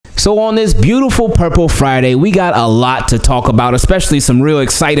So on this beautiful Purple Friday, we got a lot to talk about, especially some real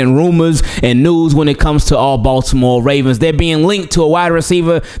exciting rumors and news when it comes to all Baltimore Ravens. They're being linked to a wide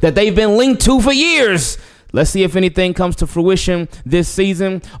receiver that they've been linked to for years. Let's see if anything comes to fruition this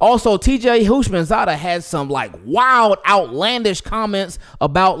season. Also, TJ Housh had some wild, outlandish comments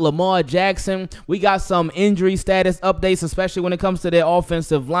about Lamar Jackson. We got some injury status updates, especially when it comes to their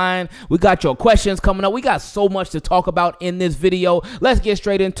offensive line. We got your questions coming up. We got so much to talk about in this video. Let's get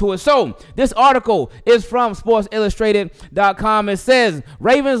straight into it. So, this article is from SportsIllustrated.com. It says,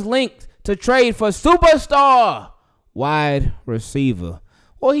 Ravens linked to trade for superstar wide receiver.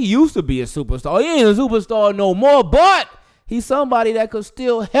 Well, he used to be a superstar. He ain't a superstar no more, but he's somebody that could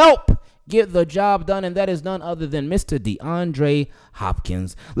still help get the job done, and that is none other than Mr. DeAndre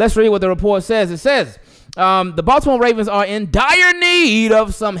Hopkins. Let's read what the report says. It says, the Baltimore Ravens are in dire need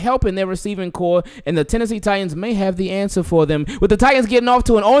of some help in their receiving core, and the Tennessee Titans may have the answer for them. With the Titans getting off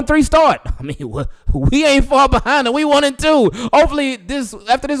to an 0-3 start, I mean, we ain't far behind, and we 1-2. Hopefully,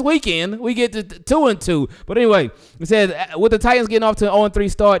 after this weekend, we get to 2-2. But anyway, it says, with the Titans getting off to an 0-3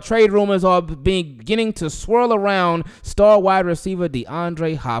 start, trade rumors are beginning to swirl around star wide receiver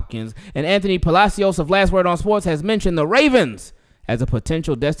DeAndre Hopkins. And Anthony Palacios of Last Word on Sports has mentioned the Ravens as a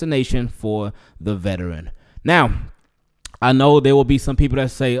potential destination for the veteran. Now, I know there will be some people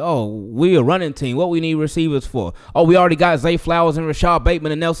that say, oh, we're a running team. What we need receivers for? Oh, we already got Zay Flowers and Rashad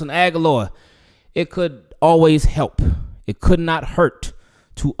Bateman and Nelson Aguilar. It could always help. It could not hurt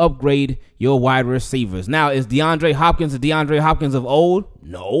to upgrade your wide receivers. Now, is DeAndre Hopkins the DeAndre Hopkins of old?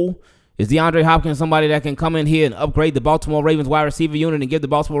 No. Is DeAndre Hopkins somebody that can come in here and upgrade the Baltimore Ravens wide receiver unit and give the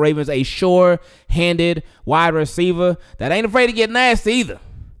Baltimore Ravens a sure-handed wide receiver that ain't afraid to get nasty either?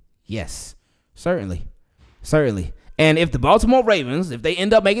 Yes, certainly. Certainly. And if the Baltimore Ravens, if they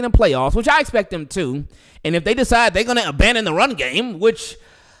end up making the playoffs, which I expect them to, and if they decide they're going to abandon the run game, which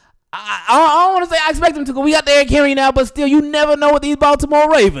I don't want to say I expect them to, because we got Derrick Henry now, but still, you never know with these Baltimore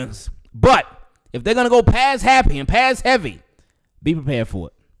Ravens. But if they're going to go pass happy and pass heavy, be prepared for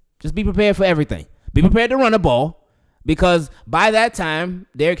it. Just be prepared for everything. Be prepared to run the ball, because by that time,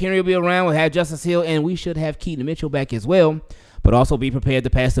 Derrick Henry will be around. We'll have Justice Hill, and we should have Keaton Mitchell back as well. But also be prepared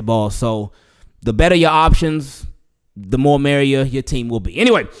to pass the ball. So the better your options, the more merrier your team will be.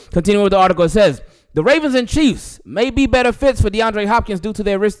 Anyway, continuing with the article, it says, the Ravens and Chiefs may be better fits for DeAndre Hopkins due to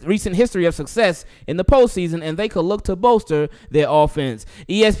their recent history of success in the postseason, and they could look to bolster their offense.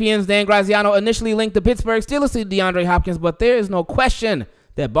 ESPN's Dan Graziano initially linked the Pittsburgh Steelers to DeAndre Hopkins, but there is no question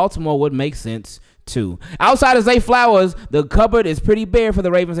that Baltimore would make sense too. Outside of Zay Flowers, the cupboard is pretty bare for the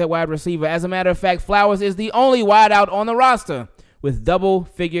Ravens at wide receiver. As a matter of fact, Flowers is the only wideout on the roster with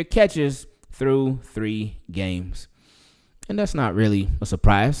double-figure catches through 3 games. And that's not really a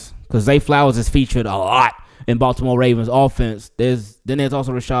surprise, because Zay Flowers is featured a lot in Baltimore Ravens offense. Then there's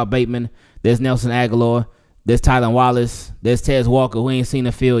also Rashad Bateman. There's Nelson Aguilar. There's Tylan Wallace. There's Tez Walker, who ain't seen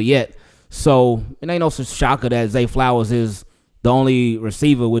the field yet. So it ain't no shocker that Zay Flowers is the only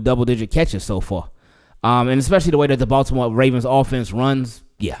receiver with double-digit catches so far. And especially the way that the Baltimore Ravens offense runs.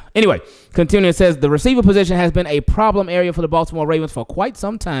 Yeah. Anyway, continuing, it says, the receiver position has been a problem area for the Baltimore Ravens for quite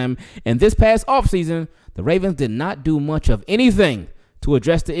some time. And this past offseason, the Ravens did not do much of anything to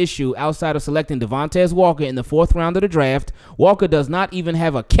address the issue outside of selecting Devontae Walker in the 4th round of the draft. Walker does not even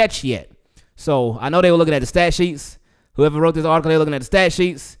have a catch yet. So I know they were looking at the stat sheets. Whoever wrote this article, they were looking at the stat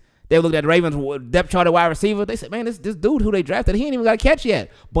sheets. They looked at the Ravens depth chart at wide receiver. They said, man, this dude who they drafted, he ain't even got a catch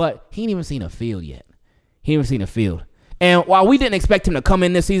yet. But he ain't even seen a field yet. He ain't even seen a field. And while we didn't expect him to come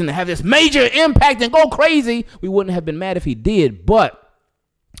in this season and have this major impact and go crazy, we wouldn't have been mad if he did. But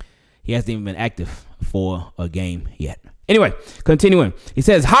he hasn't even been active for a game yet. Anyway, continuing. He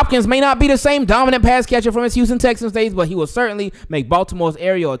says, Hopkins may not be the same dominant pass catcher from his Houston Texans days, but he will certainly make Baltimore's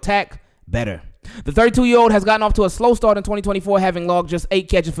aerial attack better. The 32-year-old has gotten off to a slow start in 2024, having logged just 8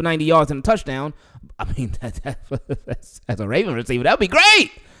 catches for 90 yards and a touchdown. I mean, that's a Raven receiver. That would be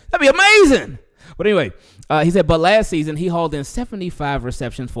great. That'd be amazing. But anyway, he said, but last season, he hauled in 75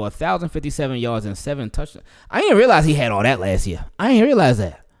 receptions for 1,057 yards and 7 touchdowns. I didn't realize he had all that last year. I didn't realize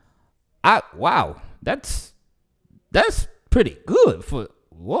that. Wow, that's pretty good for,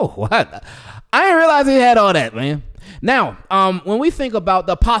 whoa, I didn't realize he had all that, man. Now, when we think about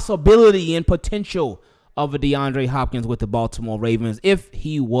the possibility and potential of a DeAndre Hopkins with the Baltimore Ravens, if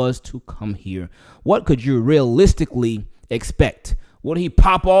he was to come here, what could you realistically expect? Would he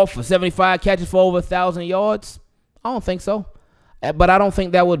pop off for 75 catches for over 1,000 yards? I don't think so. But I don't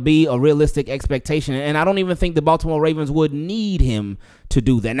think that would be a realistic expectation. And I don't even think the Baltimore Ravens would need him to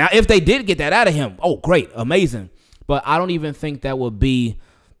do that. Now, if they did get that out of him, oh, great, amazing. But I don't even think that would be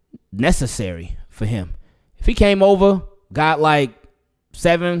necessary for him. If he came over, got like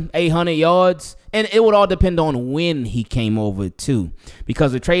 800 yards. And it would all depend on when he came over too,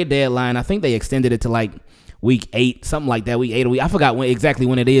 because the trade deadline, I think they extended it to like week 8, something like that, week 8 or week. I forgot exactly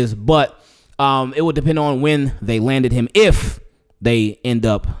when it is, but it would depend on when they landed him, if they end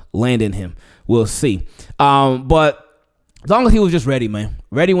up landing him. We'll see. But as long as he was just ready, man.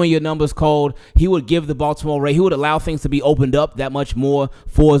 Ready when your number's called, he would give the Baltimore Ravens, he would allow things to be opened up that much more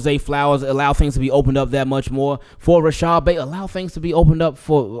for Zay Flowers, allow things to be opened up that much more for Rashad Bateman, allow things to be opened up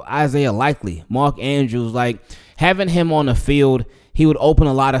for Isaiah Likely, Mark Andrews. Like, having him on the field, he would open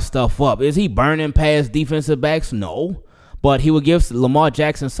a lot of stuff up. Is he burning past defensive backs? No. But he would give Lamar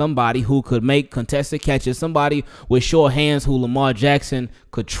Jackson somebody who could make contested catches, somebody with sure hands who Lamar Jackson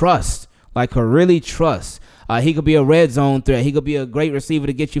could trust, like could really trust. He could be a red zone threat. He could be a great receiver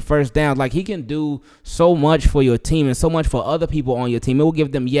to get you first down. Like, he can do so much for your team and so much for other people on your team. It will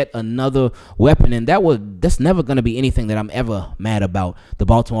give them yet another weapon, and that's never going to be anything that I'm ever mad about, the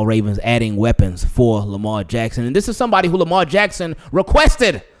Baltimore Ravens adding weapons for Lamar Jackson. And this is somebody who Lamar Jackson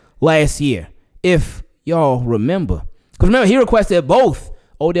requested last year, if y'all remember. Because remember, he requested both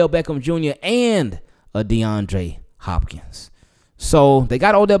Odell Beckham Jr. and a DeAndre Hopkins. So they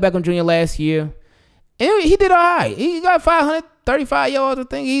got Odell Beckham Jr. last year. And he did all right. He got 535 yards, I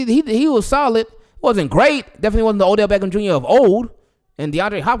think. He was solid. Wasn't great. Definitely wasn't the Odell Beckham Jr. of old. And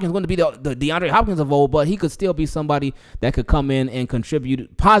DeAndre Hopkins wasn't to be the DeAndre Hopkins of old, but he could still be somebody that could come in and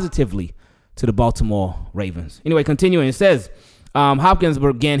contribute positively to the Baltimore Ravens. Anyway, continuing, it says, Hopkins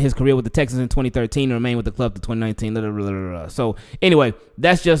began his career with the Texans in 2013 and remained with the club to 2019. So anyway,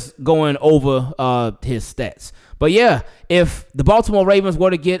 that's just going over his stats. But yeah, if the Baltimore Ravens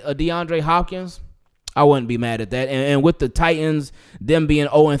were to get a DeAndre Hopkins, I wouldn't be mad at that. And with the Titans, them being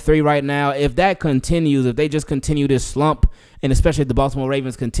 0-3 right now, if that continues, if they just continue this slump, and especially if the Baltimore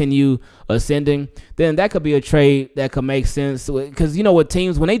Ravens continue ascending, then that could be a trade that could make sense. Because, you know, with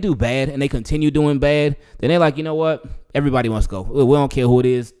teams, when they do bad and they continue doing bad, then they're like, you know what? Everybody wants to go. We don't care who it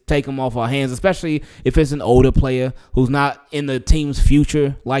is. Take them off our hands, especially if it's an older player who's not in the team's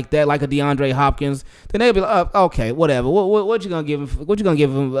future like that, like a DeAndre Hopkins. Then they'll be like, okay, whatever. What you gonna give him? What you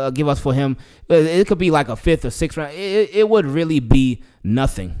gonna give us for him? It could be like a 5th or 6th round. It would really be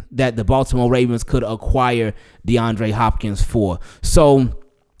nothing that the Baltimore Ravens could acquire DeAndre Hopkins for. So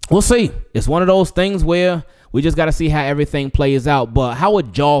we'll see. It's one of those things where we just got to see how everything plays out. But how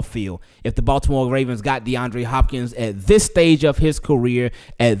would y'all feel if the Baltimore Ravens got DeAndre Hopkins at this stage of his career,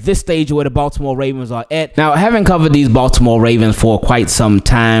 at this stage where the Baltimore Ravens are at? Now, having covered these Baltimore Ravens for quite some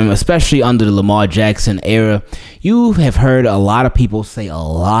time, especially under the Lamar Jackson era, you have heard a lot of people say a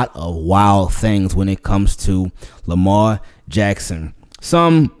lot of wild things when it comes to Lamar Jackson.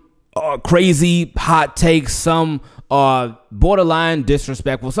 Some crazy hot takes, some are borderline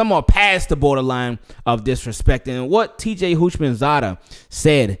disrespectful, some are past the borderline of disrespect. And what TJ Houshmandzadeh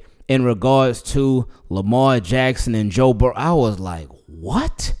said in regards to Lamar Jackson and Joe Burrow, I was like,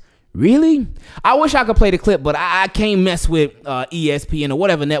 what? Really? I wish I could play the clip, but I can't mess with ESPN or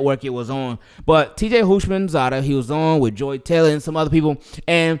whatever network it was on. But TJ Houshmandzadeh, he was on with Joy Taylor and some other people,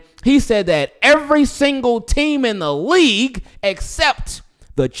 and he said that every single team in the league except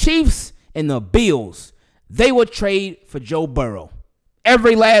the Chiefs and the Bills, they would trade for Joe Burrow.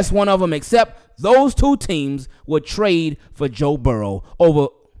 Every last one of them except those two teams would trade for Joe Burrow over.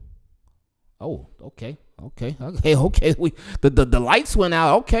 Oh, okay. The lights went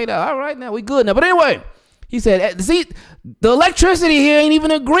out. Okay, all right, now we good now. But anyway, he said, see, the electricity here ain't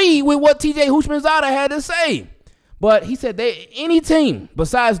even agree with what TJ Houshmandzadeh had to say. But he said any team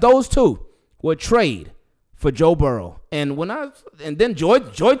besides those two would trade for Joe Burrow. And then Joy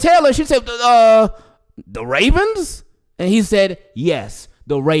Taylor, she said, the Ravens? And he said, yes,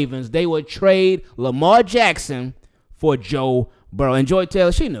 the Ravens. They would trade Lamar Jackson for Joe Burrow. And Joy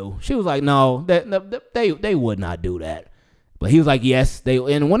Taylor, she knew. She was like, no, they would not do that. But he was like, yes, they.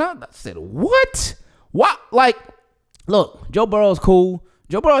 And when I said, what? What? Like, look, Joe Burrow's cool.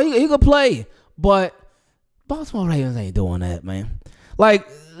 Joe Burrow, he could play. But Baltimore Ravens ain't doing that, man. Like,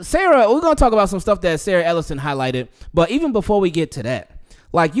 Sarah, we're going to talk about some stuff that Sarah Ellison highlighted. But even before we get to that,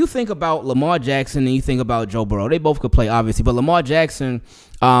 like, you think about Lamar Jackson and you think about Joe Burrow. They both could play, obviously. But Lamar Jackson,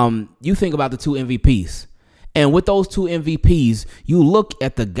 you think about the two MVPs. And with those two MVPs, you look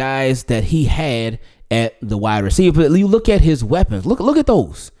at the guys that he had at the wide receiver. You look at his weapons. Look at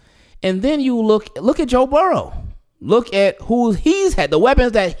those. And then you look at Joe Burrow. Look at who he's had, the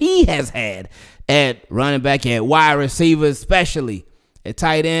weapons that he has had at running back, at wide receiver, especially at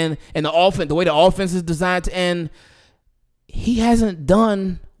tight end, and the offense, the way the offense is designed to end. He hasn't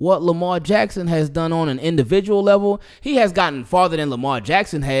done what Lamar Jackson has done on an individual level. He has gotten farther than Lamar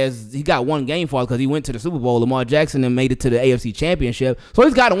Jackson has. He got one game farther because he went to the Super Bowl. Lamar Jackson then made it to the AFC Championship. So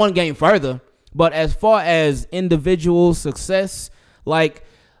he's gotten one game further. But as far as individual success, like,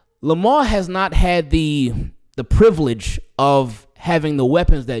 Lamar has not had the privilege of having the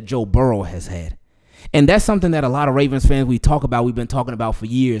weapons that Joe Burrow has had. And that's something that a lot of Ravens fans we've been talking about for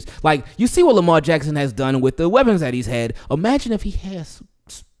years. Like, you see what Lamar Jackson has done with the weapons that he's had. Imagine if he has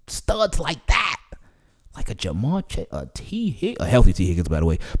studs like that. Like a Jamar Chase, a healthy T. Higgins, by the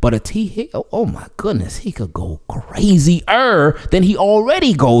way. But a T. Higgins, oh my goodness, he could go crazier than he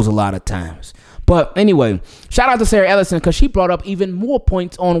already goes a lot of times. But anyway, shout out to Sarah Ellison because she brought up even more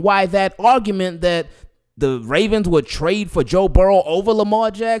points on why that argument that the Ravens would trade for Joe Burrow over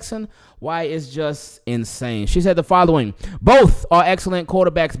Lamar Jackson, why it's just insane. She said the following: both are excellent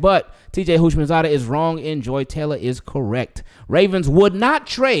quarterbacks, but TJ Houshmandzadeh is wrong and Joy Taylor is correct. Ravens would not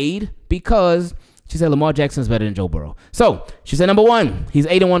trade because she said Lamar Jackson is better than Joe Burrow. So she said number one, he's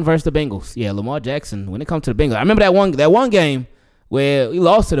 8-1 versus the Bengals. Yeah, Lamar Jackson, when it comes to the Bengals, I remember that one game where he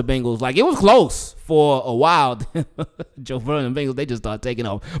lost to the Bengals. Like, it was close for a while. Joe Burrow and the Bengals, they just started taking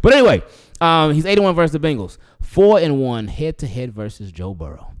off. But anyway, he's 8-1 versus the Bengals. 4-1 head-to-head versus Joe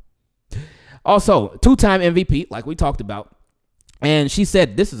Burrow. Also, two-time MVP, like we talked about. And she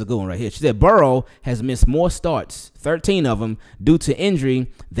said, this is a good one right here. She said, Burrow has missed more starts, 13 of them, due to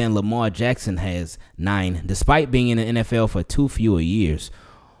injury than Lamar Jackson has, 9, despite being in the NFL for 2 fewer years.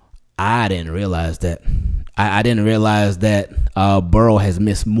 I didn't realize that. I didn't realize that Burrow has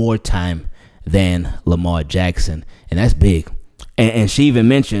missed more time than Lamar Jackson, and that's big. And she even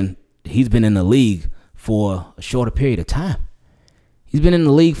mentioned he's been in the league for a shorter period of time. He's been in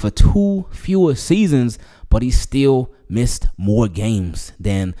the league for 2 fewer seasons, but he still missed more games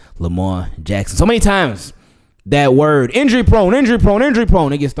than Lamar Jackson. So many times that word, injury prone,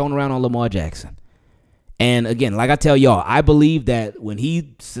 it gets thrown around on Lamar Jackson. And again, like I tell y'all, I believe that when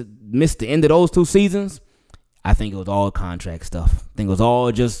he missed the end of those 2 seasons, I think it was all contract stuff. I think it was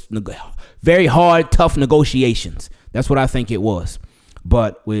all just very hard, tough negotiations. That's what I think it was.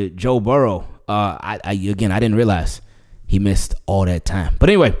 But with Joe Burrow, I didn't realize he missed all that time. But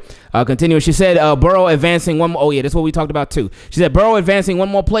anyway, continuing, she said Burrow advancing one more. Oh, yeah, that's what we talked about too. She said Burrow advancing one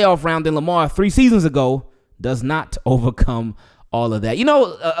more playoff round than Lamar 3 seasons ago does not overcome all of that. You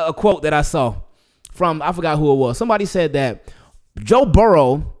know, a quote that I saw from, I forgot who it was. Somebody said that Joe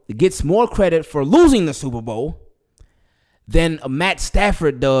Burrow gets more credit for losing the Super Bowl than Matt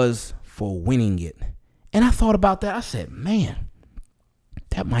Stafford does for winning it. And I thought about that. I said, man,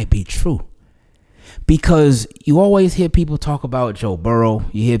 that might be true. Because you always hear people talk about Joe Burrow.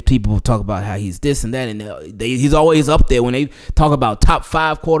 You hear people talk about how he's this and that, and he's always up there. When they talk about top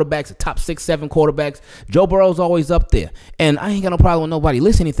 5 quarterbacks, or top 6, 7 quarterbacks, Joe Burrow's always up there. And I ain't got no problem with nobody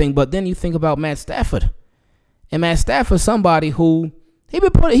listening to anything, but then you think about Matt Stafford. And Matt Stafford's somebody who, he be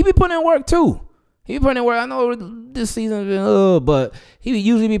putting in work too. He be putting in work. I know this season's been, but he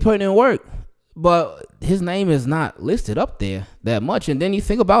usually be putting in work. But his name is not listed up there that much. And then you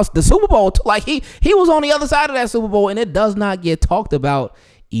think about the Super Bowl too. Like he was on the other side of that Super Bowl, and it does not get talked about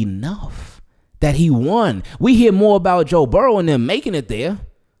enough that he won. We hear more about Joe Burrow and them making it there,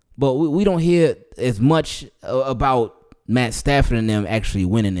 but we don't hear as much about Matt Stafford and them actually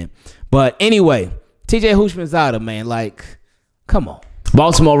winning it. But anyway, TJ Houshmandzadeh, man, like, come on.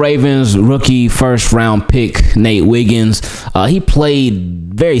 Baltimore Ravens rookie first-round pick Nate Wiggins. He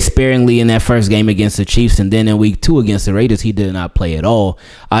played very sparingly in that first game against the Chiefs, and then in week 2 against the Raiders, he did not play at all.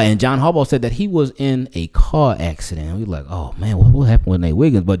 And John Harbaugh said that he was in a car accident. We were like, oh, man, what happened with Nate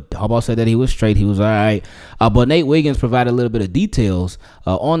Wiggins? But Harbaugh said that he was straight. He was all right. But Nate Wiggins provided a little bit of details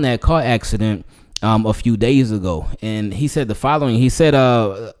on that car accident a few days ago. And he said the following. He said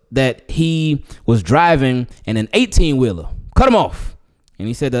that he was driving and an 18-wheeler cut him off. And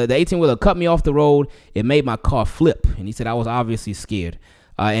he said the 18-wheeler cut me off the road. It made my car flip. And he said I was obviously scared.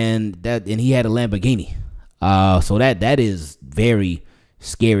 And he had a Lamborghini. So that is very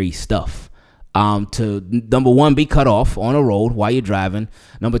scary stuff. To number one, be cut off on a road while you're driving.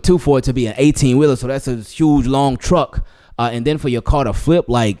 Number 2, for it to be an 18-wheeler. So that's a huge long truck. And then for your car to flip,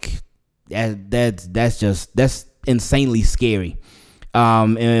 like that's insanely scary.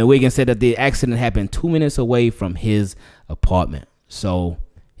 And Wiggins said that the accident happened 2 minutes away from his apartment. So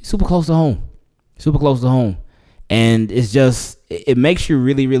he's super close to home. Super close to home. And it's just, it makes you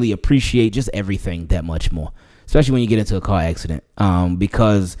really, really appreciate just everything that much more. Especially when you get into a car accident.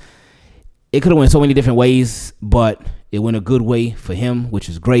 Because it could have went so many different ways, but it went a good way for him, which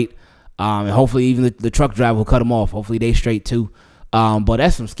is great. And hopefully even the truck driver will cut him off. Hopefully they straight too. But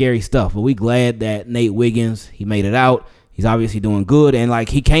that's some scary stuff. But we glad that Nate Wiggins, he made it out. He's obviously doing good, and like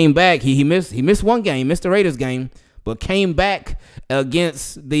he came back. He missed one game, missed the Raiders game, but came back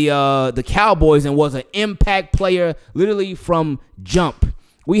against the Cowboys and was an impact player literally from jump.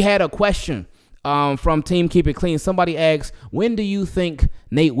 We had a question from Team Keep It Clean. Somebody asked, when do you think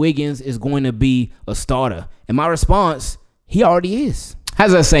Nate Wiggins is going to be a starter? And my response, he already is.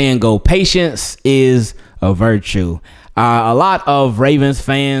 How's that saying go? Patience is a virtue. A lot of Ravens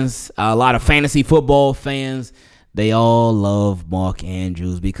fans, a lot of fantasy football fans, they all love Mark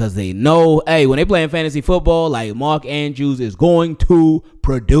Andrews because they know, hey, when they playing fantasy football, like Mark Andrews is going to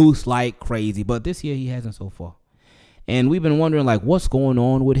produce like crazy. But this year he hasn't so far. And we've been wondering, like, what's going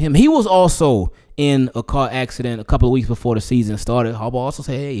on with him? He was also in a car accident a couple of weeks before the season started. Harbaugh also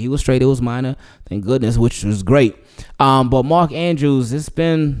said, hey, he was straight. It was minor. Thank goodness, which was great. But Mark Andrews, it's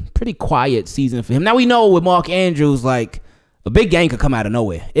been pretty quiet season for him. Now, we know with Mark Andrews, like, a big game could come out of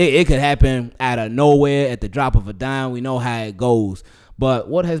nowhere. It could happen out of nowhere at the drop of a dime. We know how it goes. But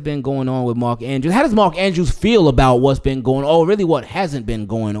what has been going on with Mark Andrews? How does Mark Andrews feel about what's been going on? Really, what hasn't been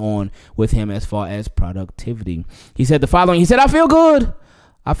going on with him as far as productivity? He said the following. He said, I feel good.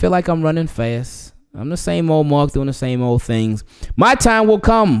 I feel like I'm running fast. I'm the same old Mark doing the same old things. My time will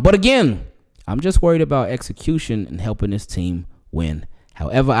come. But again, I'm just worried about execution and helping this team win.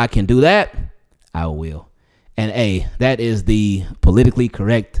 However I can do that, I will. And, hey, that is the politically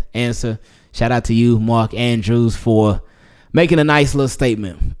correct answer. Shout out to you, Mark Andrews, for making a nice little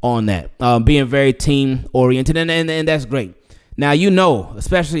statement on that, being very team-oriented, and that's great. Now, you know,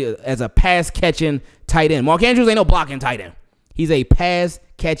 especially as a pass-catching tight end, Mark Andrews ain't no blocking tight end. He's a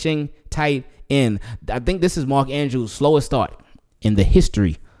pass-catching tight end. I think this is Mark Andrews' slowest start in the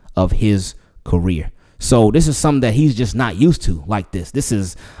history of his career. So this is something that he's just not used to like this. This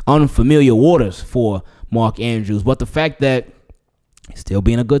is unfamiliar waters for Mark Andrews. But the fact that he's still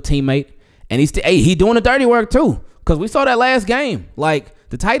being a good teammate, and he's doing the dirty work too. Because we saw that last game. Like,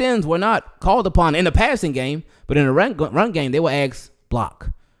 the tight ends were not called upon in the passing game, but in the run game, they were asked block.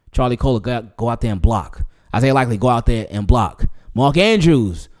 Charlie Kohler, go out there and block. Isaiah Likely, go out there and block. Mark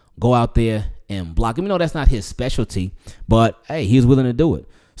Andrews, go out there and block. Even though that's not his specialty, but, hey, he was willing to do it.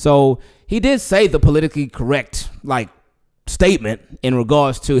 So he did say the politically correct, like, statement in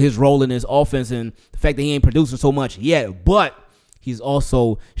regards to his role in his offense and the fact that he ain't producing so much yet, but he's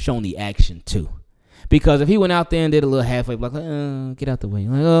also shown the action, too. Because if he went out there and did a little halfway block, like, get out the way.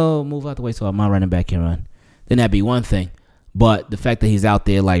 Like, oh, move out the way so my running back can run. Then that'd be one thing. But the fact that he's out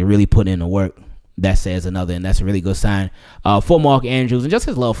there, like, really putting in the work, that says another. And that's a really good sign for Mark Andrews and just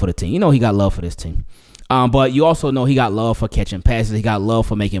his love for the team. You know he got love for this team. But you also know he got love for catching passes. He got love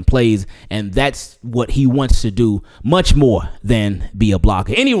for making plays. And that's what he wants to do much more than be a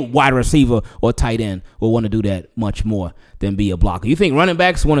blocker. Any wide receiver or tight end will want to do that much more than be a blocker. You think running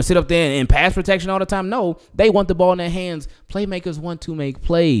backs want to sit up there in pass protection all the time? No, they want the ball in their hands. Playmakers want to make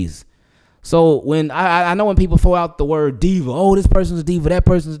plays. So when I know when people throw out the word diva, oh, this person's a diva, that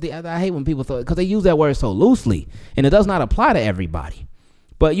person's a diva. I hate when people throw it because they use that word so loosely. And it does not apply to everybody.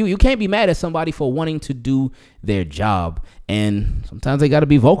 But you can't be mad at somebody for wanting to do their job. And sometimes they got to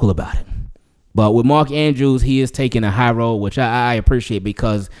be vocal about it. But with Mark Andrews, he is taking a high road, which I appreciate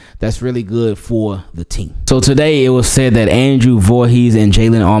because that's really good for the team. So today it was said that Andrew Voorhees and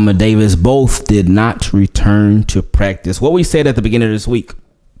Jalen Armour-Davis both did not return to practice. What we said at the beginning of this week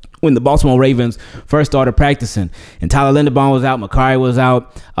when the Baltimore Ravens first started practicing and Tyler Linderbaum was out, Makari was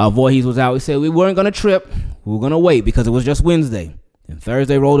out, Voorhees was out. We said we weren't going to trip. We were going to wait because it was just Wednesday. And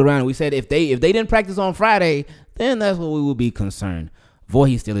Thursday rolled around and we said if they didn't practice on Friday, then that's what we would be concerned.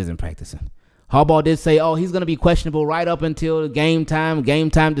 Voorhees still isn't practicing. Harbaugh did say, oh, he's going to be questionable right up until game time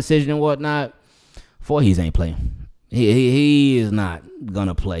decision and whatnot. Voorhees ain't playing. He is not going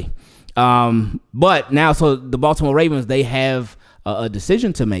to play. But now, so the Baltimore Ravens, they have a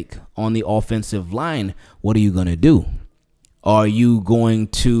decision to make on the offensive line. What are you going to do? Are you going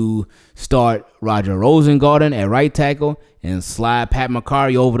to start Roger Rosengarten at right tackle and slide Pat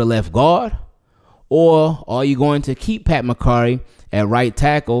Makari over to left guard? Or are you going to keep Pat Makari at right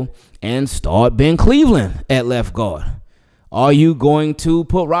tackle and start Ben Cleveland at left guard? Are you going to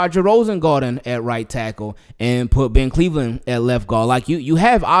put Roger Rosengarten at right tackle and put Ben Cleveland at left guard? Like you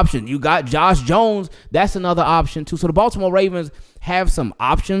have options. You got Josh Jones. That's another option too. So the Baltimore Ravens have some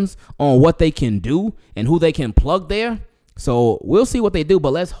options on what they can do and who they can plug there. So we'll see what they do,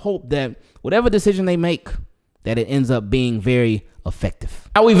 but let's hope that whatever decision they make, that it ends up being very effective.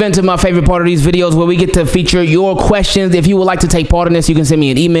 Now we've entered my favorite part of these videos where we get to feature your questions. If you would like to take part in this, you can send me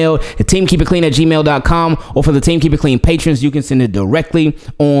an email at teamkeepitclean@gmail.com, or for the Team Keep It Clean patrons, you can send it directly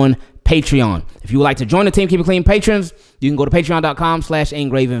on Patreon. If you would like to join the Team Keep It Clean patrons, You can go to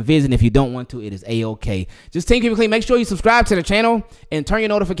patreon.com/Ingravenvids, and if you don't want to, it is A-OK. Just keep it clean. Make sure you subscribe to the channel and turn your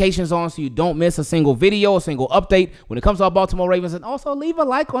notifications on so you don't miss a single video, a single update when it comes to our Baltimore Ravens. And also leave a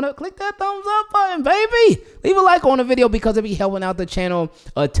like on it. Click that thumbs up button, baby. Leave a like on the video because it'll be helping out the channel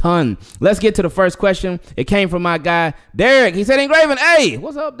a ton. Let's get to the first question. It came from my guy, Derek. He said, Ingraven, hey,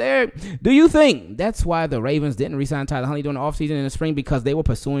 what's up, Derek? Do you think that's why the Ravens didn't re-sign Tyler Huntley during the offseason in the spring, because they were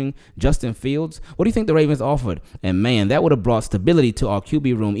pursuing Justin Fields? What do you think the Ravens offered? And man, that would have brought stability to our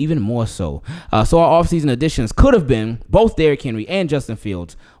QB room even more so. So our offseason additions could have been both Derrick Henry and Justin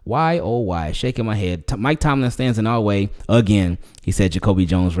Fields. Why, oh why? Shaking my head. Mike Tomlin stands in our way again. He said Jacoby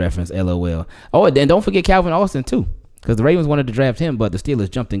Jones reference, LOL. Oh, and then don't forget Calvin Austin too, because the Ravens wanted to draft him, but the Steelers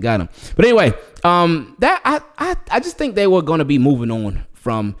jumped and got him. But anyway, I just think they were going to be moving on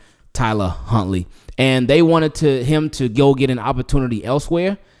from Tyler Huntley, and they wanted him to go get an opportunity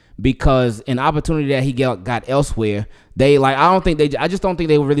elsewhere, because an opportunity that he got elsewhere, I just don't think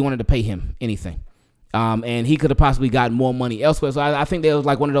they really wanted to pay him anything. And he could have possibly gotten more money elsewhere. So I think there was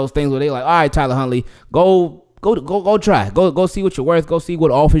like one of those things where they like, all right, Tyler Huntley, go try, go see what you're worth, go see what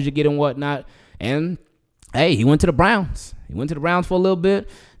offers you get and whatnot. And hey, he went to the Browns. He went to the Browns for a little bit.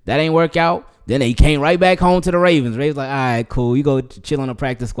 That ain't work out. Then he came right back home to the Ravens. Ravens like, all right, cool. You go chill on the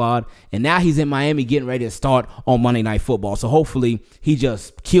practice squad. And now he's in Miami getting ready to start on Monday Night Football. So hopefully he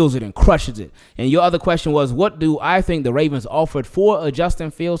just kills it and crushes it. And your other question was, what do I think the Ravens offered for a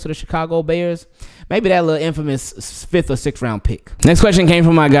Justin Fields to the Chicago Bears? Maybe that little infamous 5th or 6th round pick. Next question came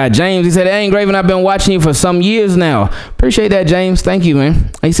from my guy, James. He said, hey, Ingraven, I've been watching you for some years now. Appreciate that, James. Thank you,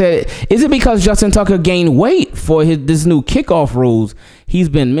 man. He said, is it because Justin Tucker gained weight for this new kickoff rules he's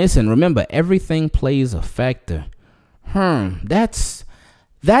been missing? Remember, everything plays a factor. That's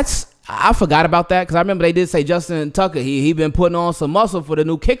I forgot about that, because I remember they did say Justin Tucker, he been putting on some muscle for the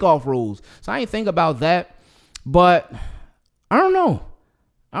new kickoff rules. So I ain't think about that. But I don't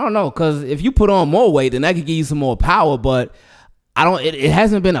know, because if you put on more weight, then that could give you some more power. But it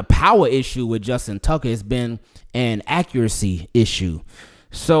hasn't been a power issue with Justin Tucker. It's been an accuracy issue.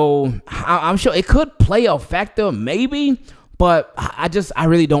 So I'm sure it could play a factor, maybe, but I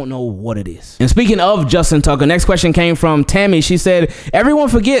really don't know what it is. And speaking of Justin Tucker, next question came from Tammy. She said, everyone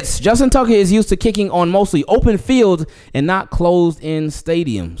forgets Justin Tucker is used to kicking on mostly open fields and not closed-in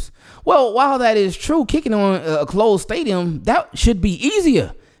stadiums. Well, while that is true, kicking on a closed stadium, that should be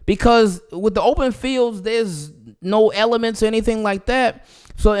easier, because with the open fields, there's no elements or anything like that.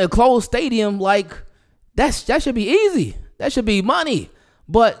 So a closed stadium, like, that should be easy. That should be money.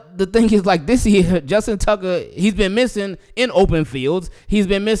 But the thing is, like, this year, Justin Tucker, he's been missing in open fields. He's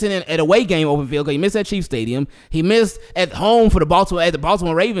been missing at away game open field, because he missed at Chiefs Stadium. He missed at home at the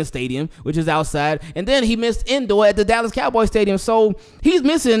Baltimore Ravens Stadium, which is outside. And then he missed indoor at the Dallas Cowboys Stadium. So he's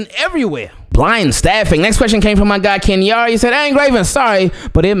missing everywhere. Blind staffing. Next question came from my guy, Ken Yar. He said, hey, Ingraven, sorry,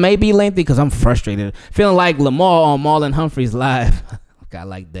 but it may be lengthy because I'm frustrated. Feeling like Lamar on Marlon Humphrey's live. I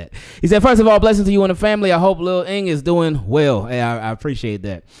like that. He said, first of all, blessings to you and the family. I hope Lil Ing is doing well. Hey, I appreciate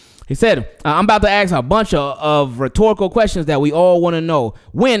that. He said, I'm about to ask a bunch of rhetorical questions that we all want to know.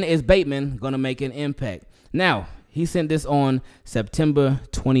 When is Bateman going to make an impact? Now, he sent this on September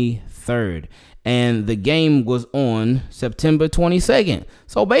 23rd, and the game was on September 22nd.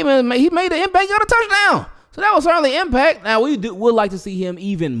 So Bateman, he made an impact, got a touchdown. So that was certainly impact. Now, would like to see him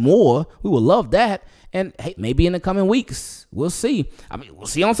even more. We would love that. And hey, maybe in the coming weeks, we'll see. I mean, we'll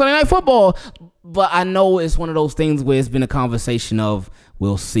see on Sunday Night Football. But I know it's one of those things where it's been a conversation of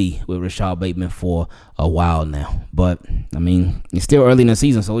we'll see with Rashad Bateman for a while now. But, I mean, it's still early in the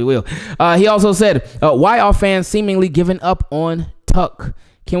season, so we will. He also said, why are fans seemingly giving up on Tuck?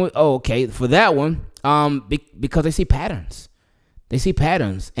 Okay, for that one, because they see patterns. They see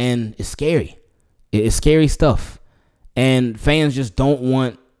patterns, and it's scary. It's scary stuff. And fans just don't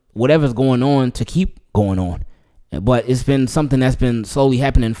want whatever's going on to keep going on. But it's been something that's been slowly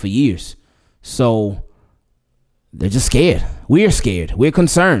happening for years. So they're just scared. We're scared. We're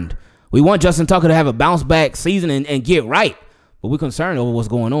concerned. We want Justin Tucker to have a bounce back season and get right. But we're concerned over what's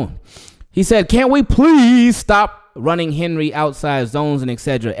going on. He said, can't we please stop running Henry outside zones and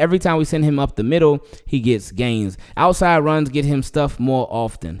etc. Every time we send him up the middle, he gets gains. Outside runs get him stuff more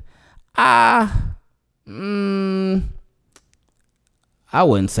often. I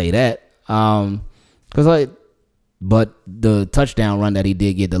wouldn't say that. But the touchdown run that he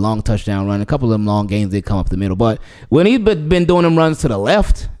did get, the long touchdown run, a couple of them long games did come up the middle. But when he's been doing them runs to the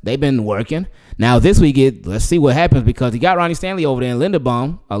left, they've been working. Now this week, let's see what happens, because he got Ronnie Stanley over there in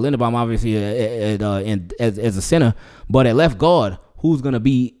Linderbaum. Linderbaum obviously as a center, but at left guard, who's going to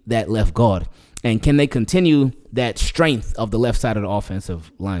be that left guard? And can they continue that strength of the left side of the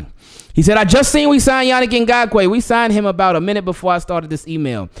offensive line? He said, I just seen we signed Yannick Ngakoue. We signed him about a minute before I started this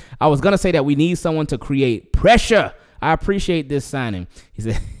email. I was going to say that we need someone to create pressure. I appreciate this signing. He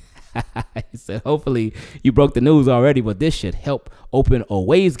said, he said, hopefully you broke the news already, but this should help open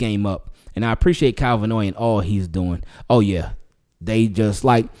Oway's game up. And I appreciate Kyle Van Noy and all he's doing. Oh, yeah. They just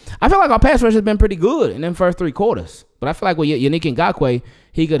I feel like our pass rush has been pretty good in them first 3 quarters. But I feel like with Yannick Ngakoue,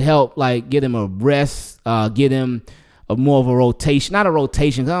 he could help, get him a rest, get him more of a rotation. Not a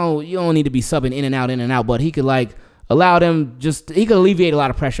rotation. You don't need to be subbing in and out. But he could, allow them he could alleviate a lot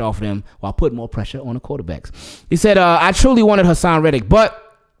of pressure off of them while putting more pressure on the quarterbacks. He said, I truly wanted Hassan Reddick,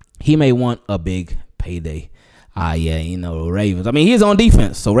 but he may want a big payday. Ravens. I mean, he's on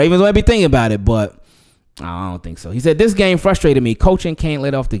defense, so Ravens might be thinking about it, but I don't think so. He said, this game frustrated me. Coaching can't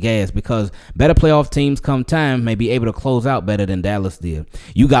let off the gas because better playoff teams come time may be able to close out better than Dallas did.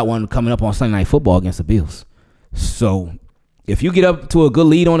 You got one coming up on Sunday Night Football against the Bills. So if you get up to a good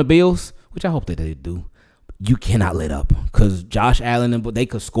lead on the Bills, which I hope that they do, you cannot let up because Josh Allen, they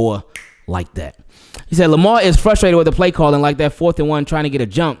could score like that. He said, Lamar is frustrated with the play calling like that 4th and 1 trying to get a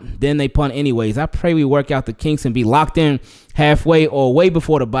jump. Then they punt anyways. I pray we work out the kinks and be locked in halfway or way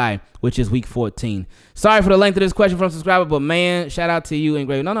before the bye, which is week 14. Sorry for the length of this question from a subscriber, but man, shout out to you,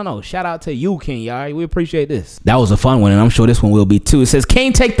 Ingravenvids. No. Shout out to you, King. All right, we appreciate this. That was a fun one, and I'm sure this one will be too. It says,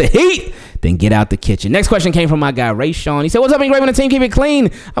 Kane take the heat, then get out the kitchen. Next question came from my guy, Ray Sean. He said, what's up, Ingravenvids team? Keep it clean.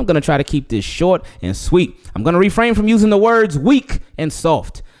 I'm going to try to keep this short and sweet. I'm going to refrain from using the words weak and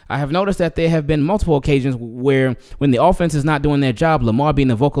soft. I have noticed that there have been multiple occasions where when the offense is not doing their job, Lamar, being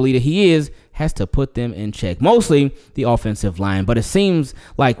the vocal leader he is, has to put them in check. Mostly the offensive line. But it seems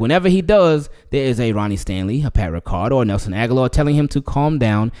like whenever he does, there is a Ronnie Stanley, a Pat Ricard, or Nelson Aguilar telling him to calm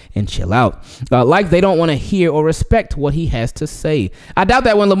down and chill out. Like they don't want to hear or respect what he has to say. I doubt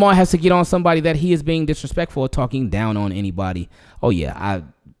that when Lamar has to get on somebody that he is being disrespectful or talking down on anybody. Oh, yeah.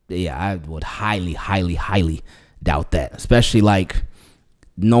 I would highly doubt that. Especially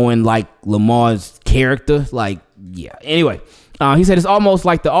knowing Lamar's character, anyway, he said it's almost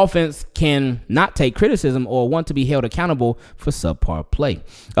like the offense can not take criticism or want to be held accountable for subpar play.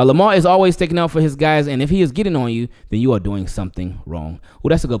 Lamar is always sticking up for his guys, and if he is getting on you, then you are doing something wrong. Well,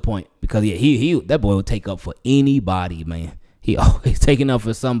 that's a good point because that boy will take up for anybody, man. He always taking up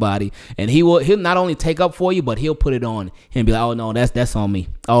for somebody, and he'll not only take up for you, but he'll put it on and be like, oh no, that's on me.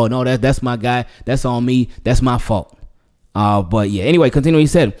 Oh no, that's my guy. That's on me. That's my fault. But yeah, anyway, continue. He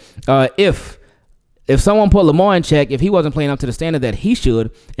said, if someone put Lamar in check, if he wasn't playing up to the standard that he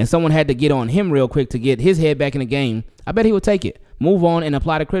should, and someone had to get on him real quick to get his head back in the game, I bet he would take it, move on, and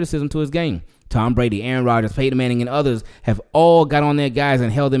apply the criticism to his game. Tom Brady, Aaron Rodgers, Peyton Manning, and others have all got on their guys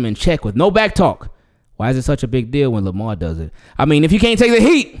and held them in check with no back talk. Why is it such a big deal when Lamar does it? I mean, if you can't take the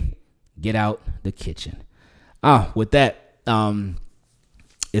heat, get out the kitchen. With that,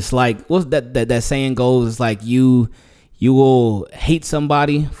 it's like, what's that saying goes? It's like you will hate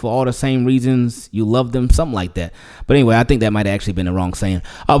somebody for all the same reasons you love them, something like that. But anyway, I think that might have actually been the wrong saying.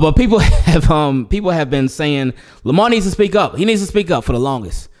 But people have been saying Lamar needs to speak up. He needs to speak up for the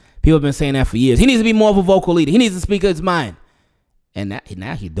longest. People have been saying that for years. He needs to be more of a vocal leader. He needs to speak his mind. And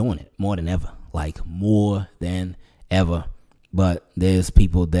now he's doing it more than ever. More than ever. But there's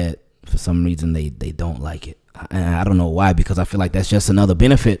people that for some reason they don't like it. And I don't know why, because I feel like that's just another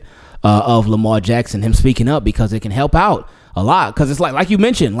benefit of Lamar Jackson, him speaking up, because it can help out a lot. Because it's like you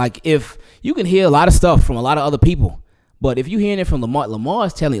mentioned, if you can hear a lot of stuff from a lot of other people, but if you're hearing it from Lamar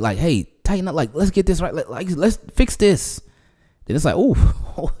is telling you, hey, tighten up, let's get this right, let's fix this. Then it's ooh,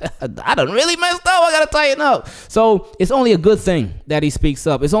 I done really messed up. I gotta tighten up. So it's only a good thing that he speaks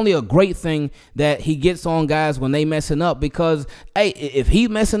up. It's only a great thing that he gets on guys when they messing up, because hey, if he's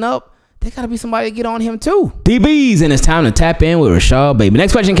messing up, there got to be somebody to get on him too. DBs, and it's time to tap in with Rashad, baby.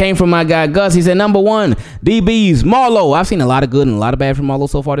 Next question came from my guy, Gus. He said, number 1, DBs, Marlowe. I've seen a lot of good and a lot of bad from Marlowe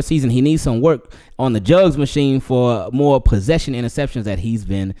so far this season. He needs some work on the jugs machine for more possession interceptions that he's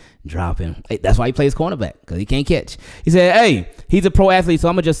been dropping. Hey, that's why he plays cornerback, because he can't catch. He said, hey, he's a pro athlete, so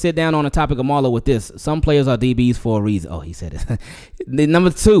I'm going to just sit down on the topic of Marlowe with this. Some players are DBs for a reason. Oh, he said it. Number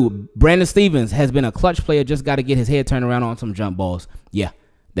 2, Brandon Stevens has been a clutch player, just got to get his head turned around on some jump balls. Yeah.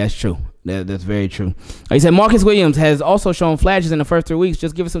 That's true. That's very true. He said Marcus Williams has also shown flashes in the first 3 weeks.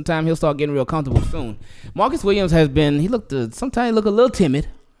 Just give it some time. He'll start getting real comfortable soon. Marcus Williams has been, sometimes he look a little timid.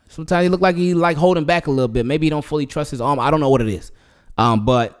 Sometimes he look like he holding back a little bit. Maybe he don't fully trust his arm. I don't know what it is.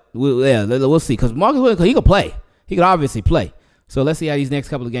 But we'll see. Because Marcus Williams, he could play. He could obviously play. So let's see how these next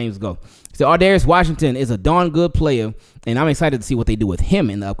couple of games go. So Ardarius Washington is a darn good player, and I'm excited to see what they do with him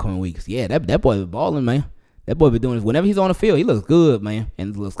in the upcoming weeks. Yeah, that boy is balling, man. That boy be doing this. Whenever he's on the field, he looks good, man.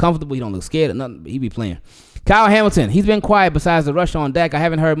 And looks comfortable. He don't look scared or nothing. He be playing. Kyle Hamilton, he's been quiet besides the rush on Dak. I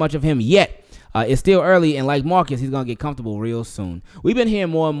haven't heard much of him yet. It's still early, and like Marcus, he's going to get comfortable real soon. We've been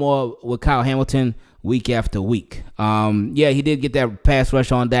hearing more and more with Kyle Hamilton week after week. Yeah, he did get that pass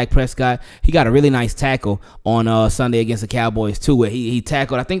rush on Dak Prescott. He got a really nice tackle on Sunday against the Cowboys, too, where he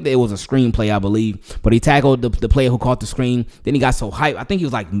tackled. I think that it was a screen play, I believe, but he tackled the player who caught the screen. Then he got so hyped. I think he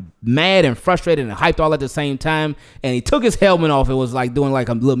was like mad and frustrated and hyped all at the same time, and he took his helmet off. It was like doing like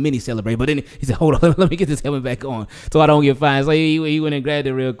a little mini celebration, but then he said, hold on, let me get this helmet back on so I don't get fined. So he went and grabbed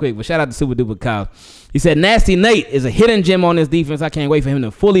it real quick. But shout out to Super Duper Kyle. He said, Nasty Nate is a hidden gem on this defense. I can't wait for him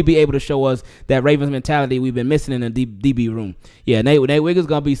to fully be able to show us that Ravens mentality we've been missing in the DB room. Yeah, Nate Wiggins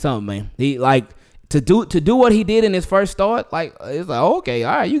going to be something, man. He, like, to do what he did in his first start, like, it's like, okay,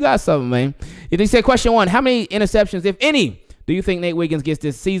 all right, you got something, man. He said, question 1, how many interceptions, if any, do you think Nate Wiggins gets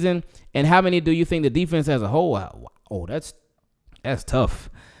this season? And how many do you think the defense as a whole? Oh, that's tough.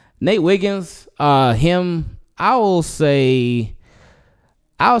 Nate Wiggins, him, I'll say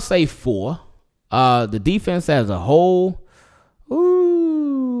 4. The defense as a whole,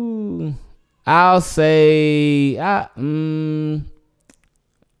 I'll say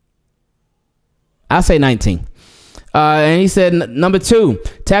 19. And he said number 2,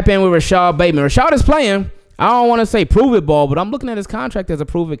 tap in with Rashad Bateman. Rashad is playing. I don't want to say prove it ball, but I'm looking at his contract as a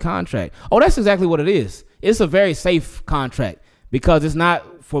prove it contract. Oh, that's exactly what it is. It's a very safe contract because it's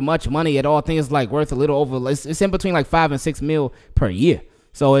not for much money at all. I think it's like worth a little over. It's in between like $5 and $6 million per year.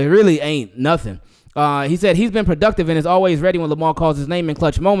 So it really ain't nothing. He said he's been productive and is always ready when Lamar calls his name in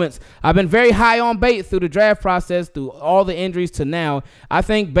clutch moments. I've been very high on Bate through the draft process, through all the injuries to now. I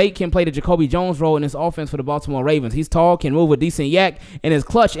think Bate can play the Jacoby Jones role in this offense for the Baltimore Ravens. He's tall, can move a decent yak, and is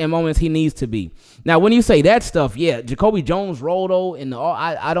clutch in moments he needs to be. Now, when you say that stuff, yeah, Jacoby Jones role, though,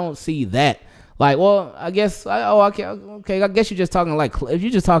 I don't see that. Like, well, I guess, okay, I guess you're just talking like, if you're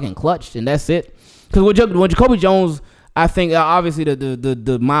just talking clutch, and that's it. Because when Jacoby Jones, I think obviously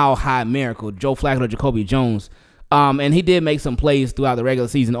the mile high miracle, Joe Flacco, Jacoby Jones, and he did make some plays throughout the regular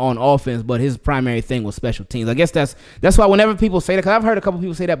season on offense, but his primary thing was special teams. I guess that's why whenever people say that, because I've heard a couple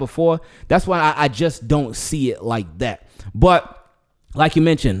people say that before, that's why I just don't see it like that. But like you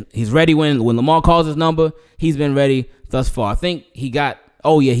mentioned, he's ready when Lamar calls his number. He's been ready thus far. I think he got.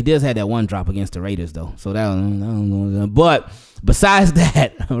 Oh yeah, he does have that one drop against the Raiders though. So that I don't know. But besides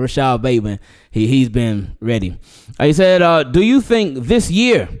that, Rashad Bateman, he's been ready. He said, do you think this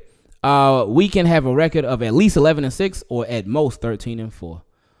year we can have a record of at least 11-6 or at most 13-4?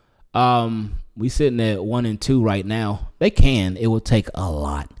 We sitting at 1-2 right now. They can. It will take a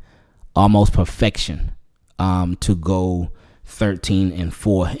lot, almost perfection, to go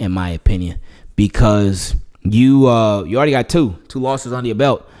 13-4 in my opinion, because you already got two losses under your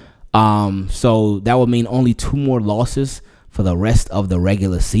belt. So that would mean only 2 more losses for the rest of the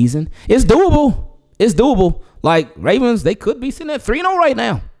regular season. It's doable. It's doable. Like Ravens, they could be sitting at 3-0 right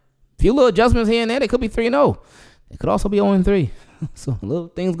now. A few little adjustments here and there, they could be 3-0. They could also be 0-3. So little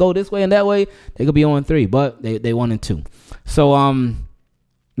things go this way and that way, they could be 0-3, but they 1-2. So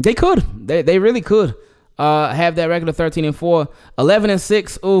they could. They really could have that record of 13-4.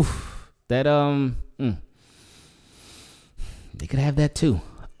 11-6. Oof. That they could have that too.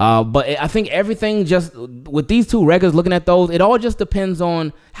 But I think everything just with these 2 records, looking at those, it all just depends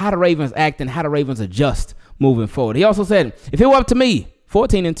on how the Ravens act and how the Ravens adjust moving forward. He also said, if it were up to me,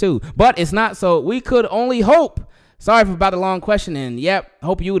 14-2, but it's not, so we could only hope. Sorry for about the long question, and yep,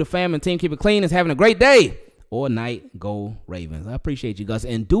 hope you, the fam, and team keep it clean, is having a great day or night. Go Ravens. I appreciate you guys,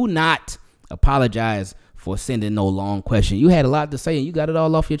 and do not apologize for sending no long question. You had a lot to say and you got it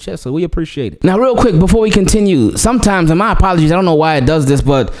all off your chest, so we appreciate it. Now, real quick, before we continue, sometimes, and my apologies, I don't know why it does this,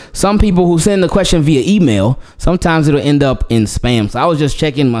 but some people who send the question via email, sometimes it'll end up in spam. So I was just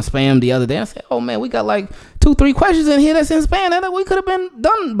checking my spam the other day. I said, oh man, we got like 2-3 questions in here that's in spam that we could have been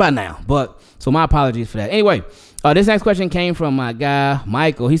done by now. But so my apologies for that. Anyway, this next question came from my guy,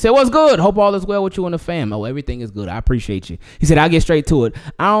 Michael. He said, what's good? Hope all is well with you and the fam. Oh, everything is good. I appreciate you. He said, I'll get straight to it.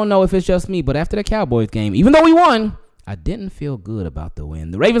 I don't know if it's just me, but after the Cowboys game, even though we won, I didn't feel good about the win.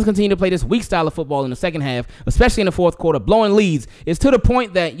 The Ravens continue to play this weak style of football in the second half, especially in the fourth quarter, blowing leads. It's to the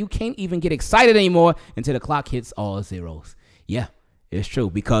point that you can't even get excited anymore until the clock hits all zeros. Yeah, it's true,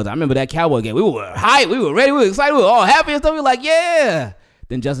 because I remember that Cowboy game. We were hyped. We were ready. We were excited. We were all happy and stuff. We were like, yeah.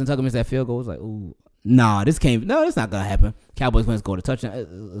 Then Justin Tucker missed that field goal. It was like, ooh. Nah, this not gonna happen. Cowboys win, scored a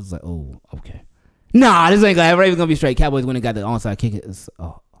touchdown. It's like, oh, okay. Nah, this ain't gonna happen. Ravens gonna be straight. Cowboys win and got the onside kick. It's,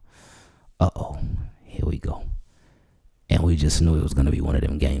 here we go. And we just knew it was gonna be one of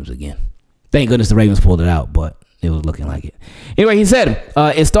them games again. Thank goodness the Ravens pulled it out, but It was looking like it. Anyway, he said,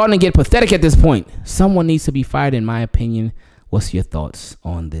 it's starting to get pathetic at this point. Someone needs to be fired, in my opinion. What's your thoughts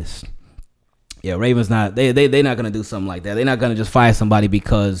on this? Yeah, Ravens they're not gonna do something like that. They're not gonna just fire somebody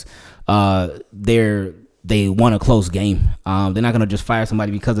because they won a close game. They're not gonna just fire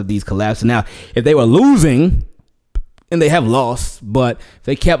somebody because of these collapses. Now, if they were losing, and they have lost, but if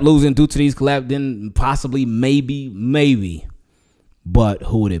they kept losing due to these collapses, then possibly, maybe. But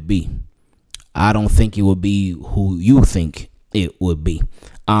who would it be? I don't think it would be who you think it would be.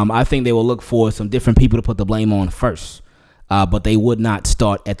 I think they will look for some different people to put the blame on first. But they would not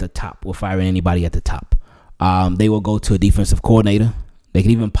start at the top with firing anybody at the top. They will go to a defensive coordinator. They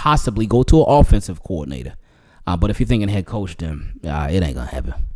could even possibly go to an offensive coordinator. But if you're thinking head coach, then it ain't going to happen.